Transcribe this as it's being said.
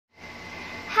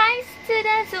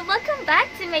students! So welcome back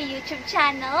to my YouTube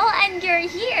channel, and you're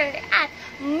here at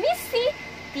MsC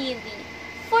TV.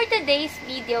 For today's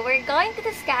video, we're going to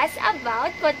discuss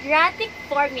about quadratic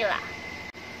formula.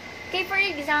 Okay, for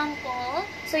example,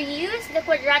 so use the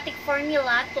quadratic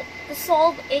formula to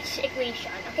solve each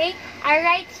equation. Okay, I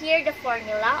write here the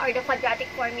formula or the quadratic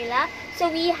formula. So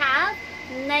we have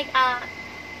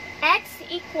x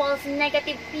equals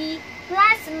negative p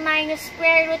plus minus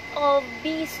square root of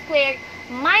b squared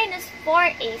minus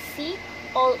 4ac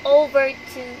all over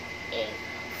 2a.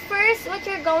 First, what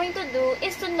you're going to do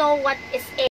is to know what is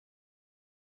a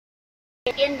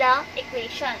in the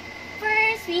equation.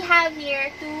 First, we have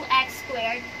here 2x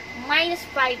squared minus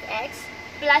 5x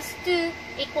plus 2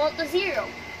 equal to 0.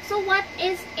 So what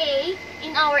is a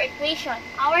in our equation?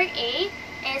 Our a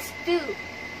is 2.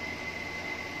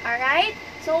 Alright?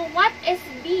 So what is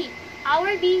b?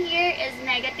 Our b here is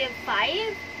negative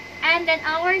 5. And then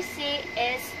our c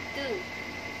is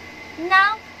 2.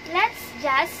 Now, let's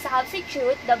just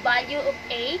substitute the value of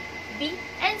a, b,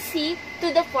 and c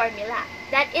to the formula.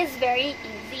 That is very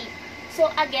easy.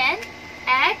 So again,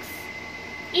 x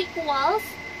equals,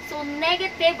 so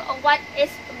negative of what is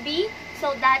b?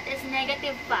 So that is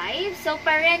negative 5. So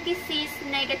parentheses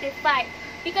negative 5.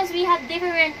 Because we have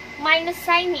different minus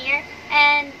sign here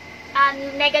and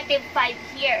negative 5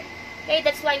 here. Okay,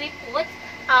 that's why we put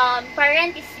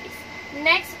parentheses.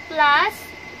 Next, plus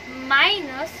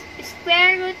minus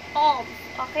square root of.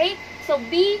 Okay, so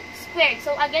b squared.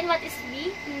 So again, what is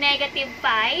b? Negative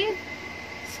 5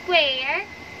 square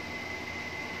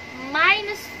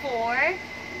minus 4.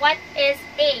 What is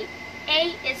a?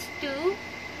 A is 2.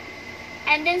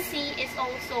 And then c is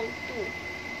also 2.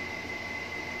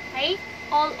 Okay,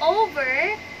 all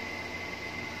over.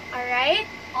 Alright,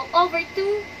 all over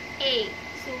 2a.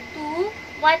 So 2,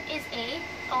 what is a?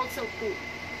 Also 2.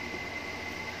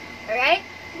 Alright,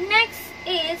 next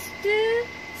is to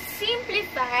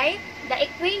simplify the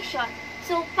equation.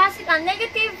 So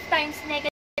negative times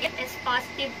negative is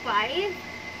positive 5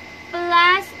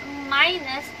 plus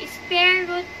minus square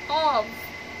root of.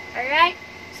 Alright,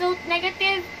 so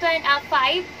negative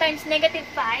 5 times negative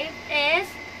 5 is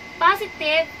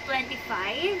positive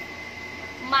 25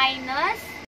 minus,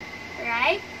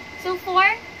 right? So 4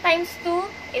 times 2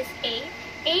 is 8.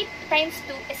 8 times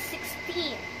 2 is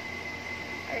 16.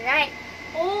 Alright,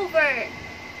 over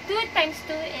 2 times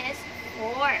 2 is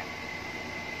 4.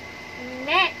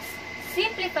 Next,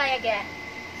 simplify again.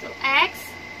 So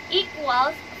x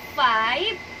equals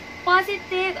 5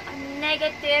 positive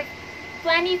negative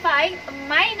 25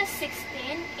 minus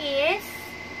 16 is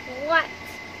what?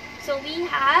 So we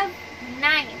have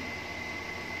 9.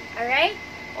 Alright,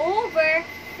 over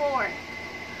 4.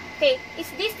 Okay,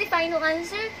 is this the final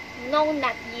answer? No,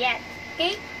 not yet.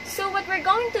 Okay, so what we're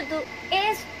going to do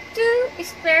is to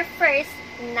square first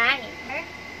 9.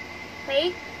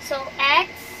 Okay, so x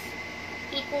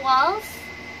equals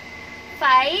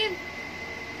 5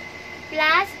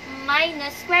 plus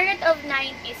minus square root of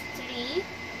 9 is 3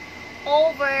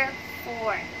 over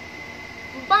 4.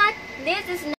 But this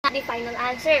is not the final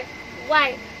answer.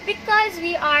 Why? Because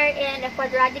we are in a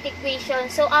quadratic equation,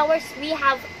 so we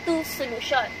have two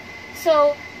solutions.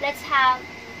 So let's have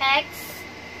x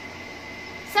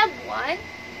sub 1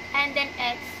 and then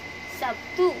x sub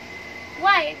 2.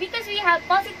 Why? Because we have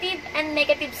positive and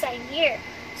negative sign here.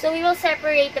 So we will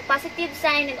separate the positive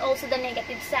sign and also the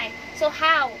negative sign. So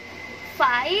how?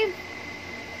 5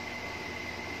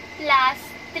 plus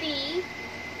 3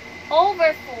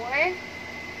 over 4.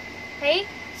 Okay?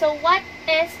 So what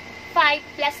is 5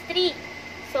 plus 3?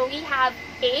 So we have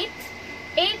 8.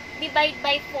 8 divided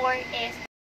by 4 is,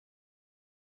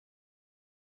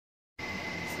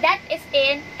 that is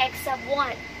in x sub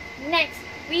 1. Next,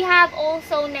 we have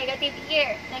also negative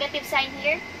here. Negative sign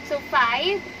here. So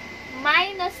 5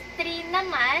 minus 3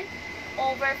 naman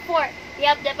over 4. We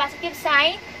have the positive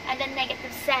sign and the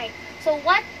negative sign. So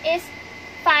what is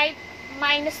 5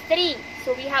 minus 3?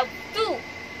 So we have 2.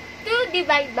 2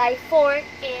 divided by 4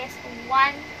 is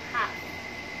 1/2.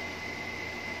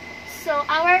 So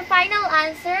our final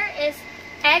answer is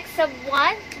x sub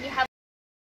 1, we have,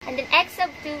 and then x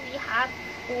sub 2, we have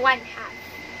 1/2.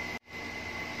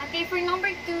 Okay, for number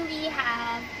 2, we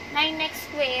have 9x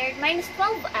squared minus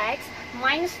 12x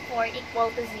minus 4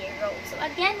 equal to 0. So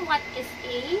again, what is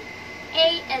a? A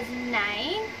is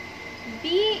 9,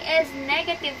 b is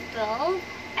negative 12,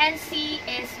 and c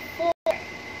is 4.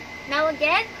 Now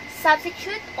again,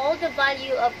 substitute all the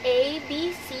value of a,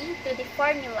 b, c to the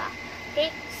formula. Okay,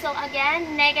 so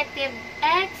again, negative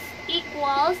x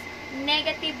equals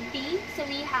negative b. So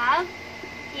we have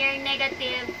here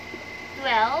negative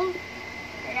 12,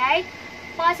 right?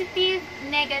 positive,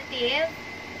 negative,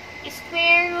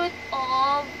 square root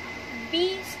of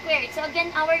b squared. So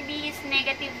again, our b is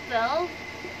negative 12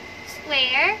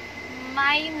 square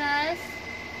minus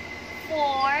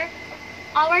 4.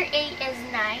 Our a is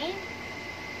 9.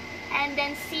 And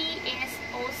then c is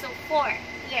also 4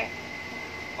 here.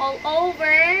 All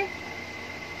over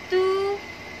 2a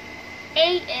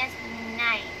is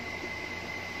 9.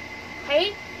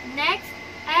 Okay, next,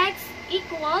 x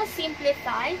equals,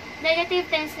 simplify. Negative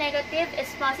times negative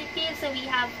is positive, so we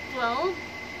have 12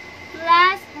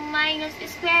 plus minus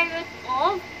square root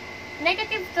of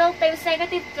negative 12 times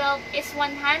negative 12 is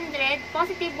 100,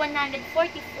 positive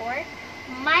 144,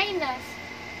 minus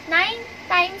 9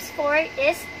 times 4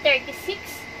 is 36.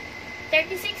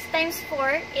 36 times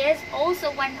 4 is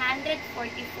also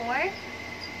 144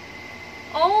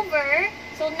 over,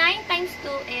 so 9 times 2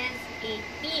 is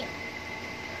 18.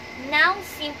 Now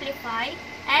simplify.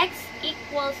 X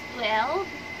equals 12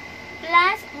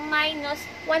 plus minus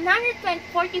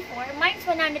 144 minus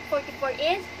 144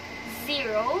 is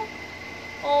 0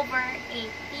 over 18.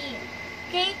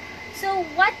 Okay, so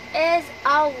what is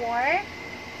our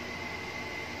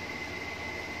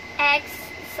x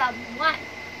sub 1?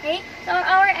 Okay, so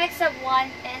our x sub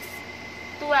 1 is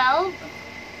 12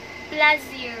 plus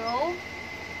 0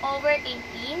 over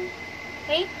 18.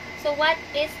 Okay, so what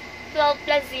is 12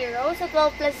 plus 0? So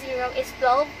 12 plus 0 is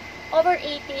 12 over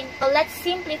 18. So let's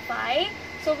simplify.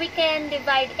 So we can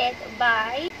divide it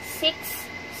by 6.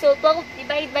 So 12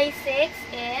 divided by 6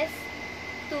 is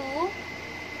 2.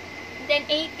 Then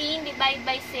 18 divided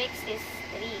by 6 is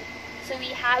 3. So we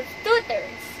have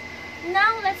 2/3.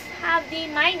 Now let's have the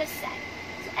minus sign.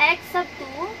 So x sub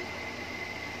 2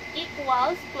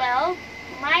 equals 12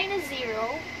 minus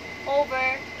 0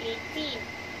 over 18.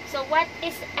 So what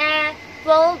is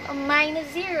 12 minus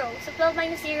 0? So 12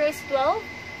 minus 0 is 12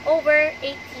 over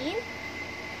 18.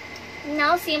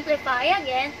 Now simplify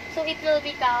again. So it will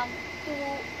become 2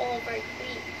 over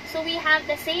 3. So we have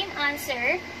the same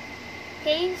answer.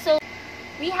 Okay, so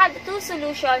we have the two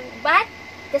solutions but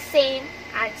the same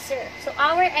answer. So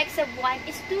our x sub 1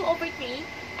 is 2 over 3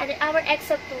 and our x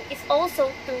sub 2 is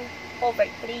also 2 over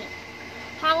 3.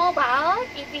 How about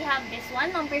if we have this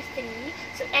one, number 3?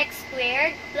 So x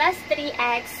squared plus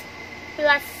 3x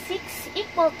plus 6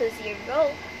 equal to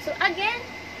 0. So again,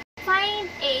 find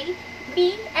a,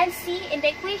 b, and c in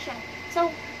the equation.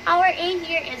 So our a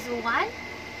here is 1,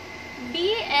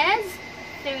 b is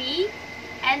 3,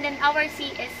 and then our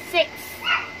c is 6.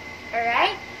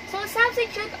 Alright? So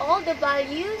substitute all the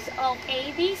values of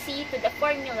a, b, c to the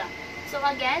formula. So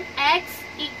again, x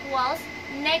equals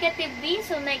negative b,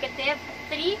 so negative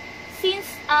 3. Since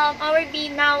our b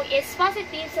now is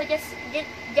positive, so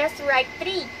just write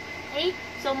 3. Okay?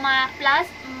 So plus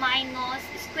minus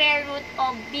square root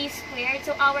of b squared.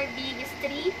 So our b is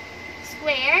 3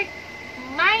 squared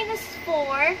minus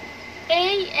 4. A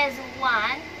is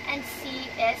 1 and c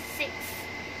is 6.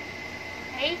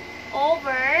 Okay?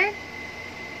 Over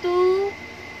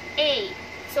 2a.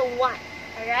 So 1.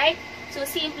 Alright? So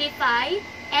simplify.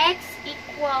 X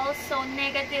equals, so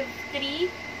negative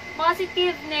 3,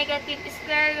 positive negative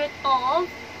square root of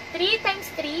 3 times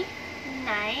 3,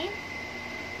 9,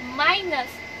 minus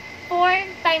 4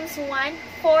 times 1,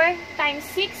 4 times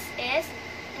 6 is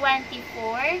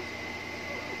 24,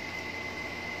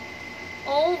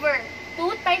 over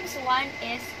 2 times 1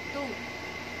 is 2.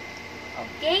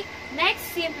 Okay, next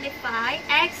simplify.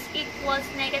 X equals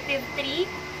negative 3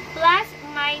 plus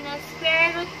minus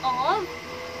square root of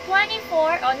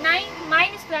 24, or 9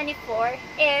 minus 24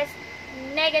 is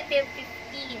negative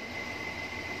 15.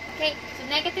 Okay, so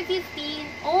negative 15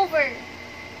 over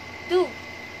 2.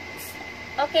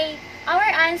 Okay, our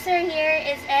answer here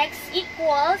is x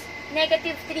equals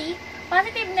negative 3,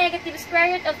 positive negative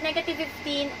square root of negative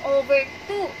 15 over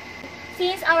 2.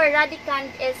 Since our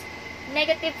radicand is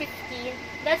negative 15,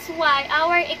 that's why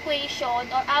our equation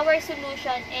or our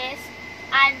solution is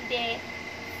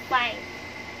undefined.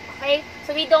 Okay,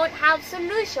 so we don't have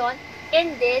solution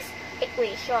in this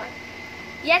equation.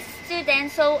 Yes,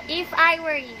 students, so if I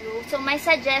were you, so my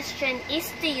suggestion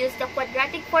is to use the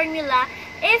quadratic formula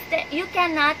if you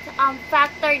cannot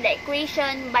factor the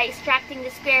equation by extracting the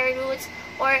square roots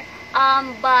or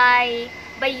by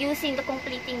using the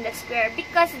completing the square,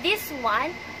 because this one,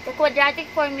 the quadratic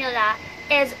formula,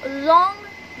 is long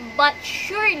but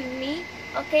surely,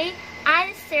 okay,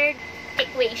 answered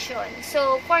equation.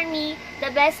 So for me, the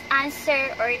best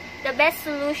answer or the best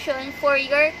solution for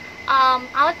your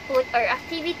output or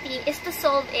activity is to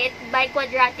solve it by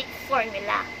quadratic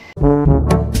formula.